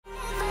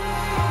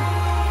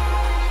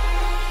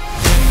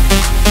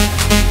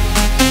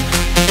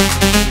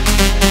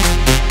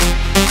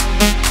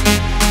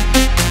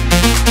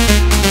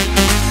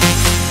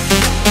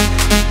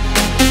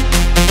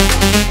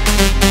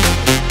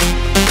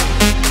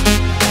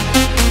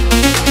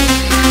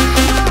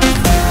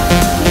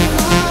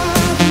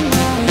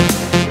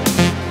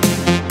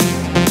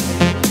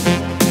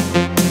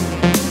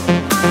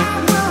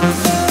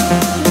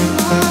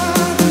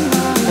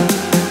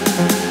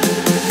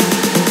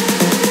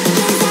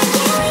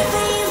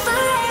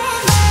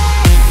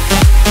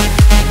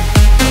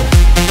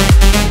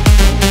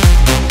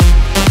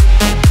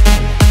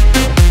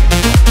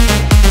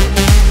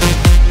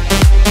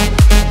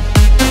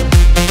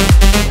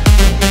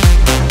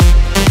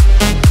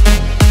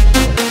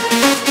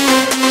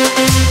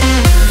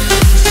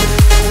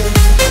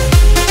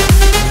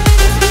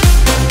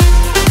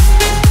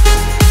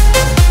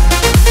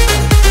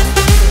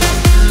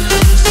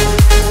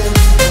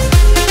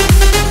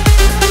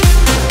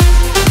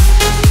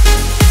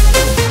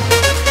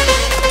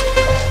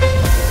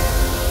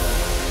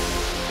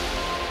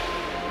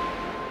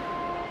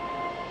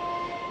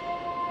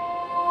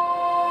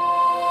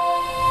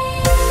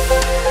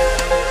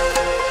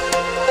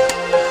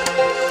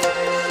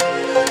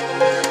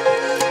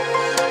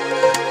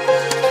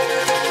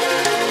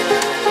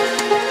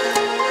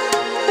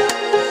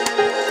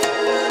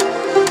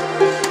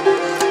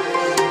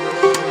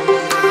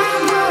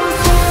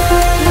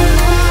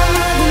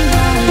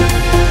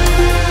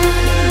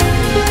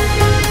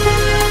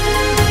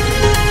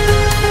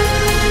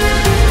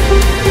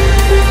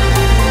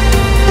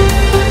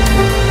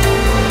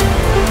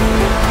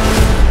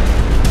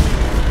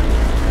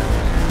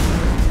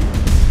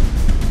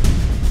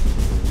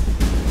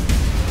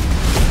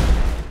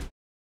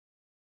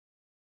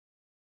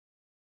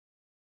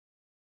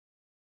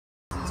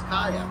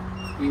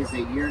Kiah. He is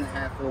a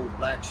 1.5-year-old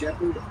black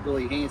shepherd,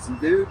 really handsome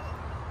dude.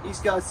 He's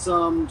got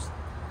some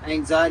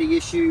anxiety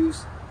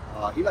issues.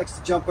 He likes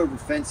to jump over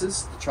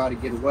fences to try to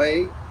get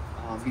away.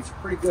 He's a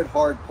pretty good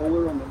hard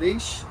puller on the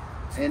leash,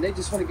 and they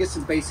just want to get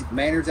some basic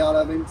manners out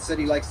of him. Said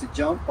he likes to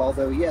jump,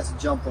 although he hasn't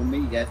jumped on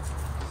me yet.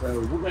 So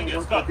we're going to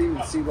work with him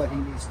and see what he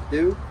needs to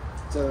do.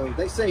 So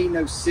they say he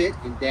knows sit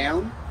and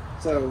down.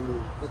 So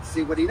let's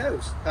see what he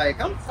knows. Kiah,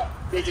 come.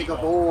 There's a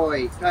good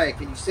boy. Kiah,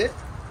 can you sit?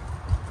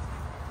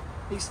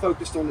 He's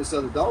focused on this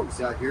other dog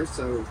that's out here,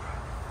 so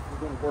we're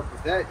going to work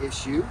with that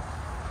issue.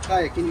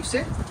 Kiah, can you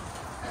sit?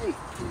 Hey,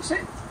 can you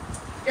sit?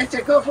 That's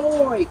a good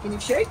boy. Can you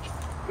shake?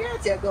 Yeah,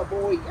 that's a good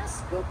boy.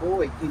 Yes, good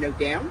boy. You know,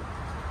 down.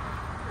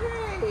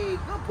 Hey,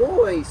 good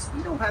boys.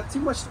 You don't have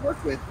too much to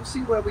work with. We'll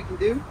see what we can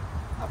do.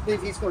 I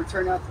believe he's going to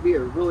turn out to be a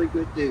really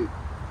good dude.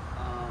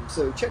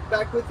 So check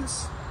back with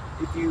us.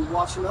 If you're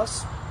watching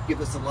us,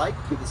 give us a like,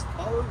 give us a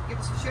follow, give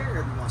us a share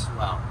every once in a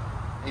while.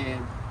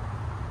 And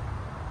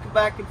come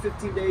back in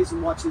 15 days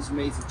and watch this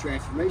amazing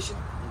transformation.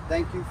 And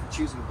thank you for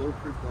choosing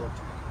Bulletproof Dog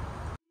Training.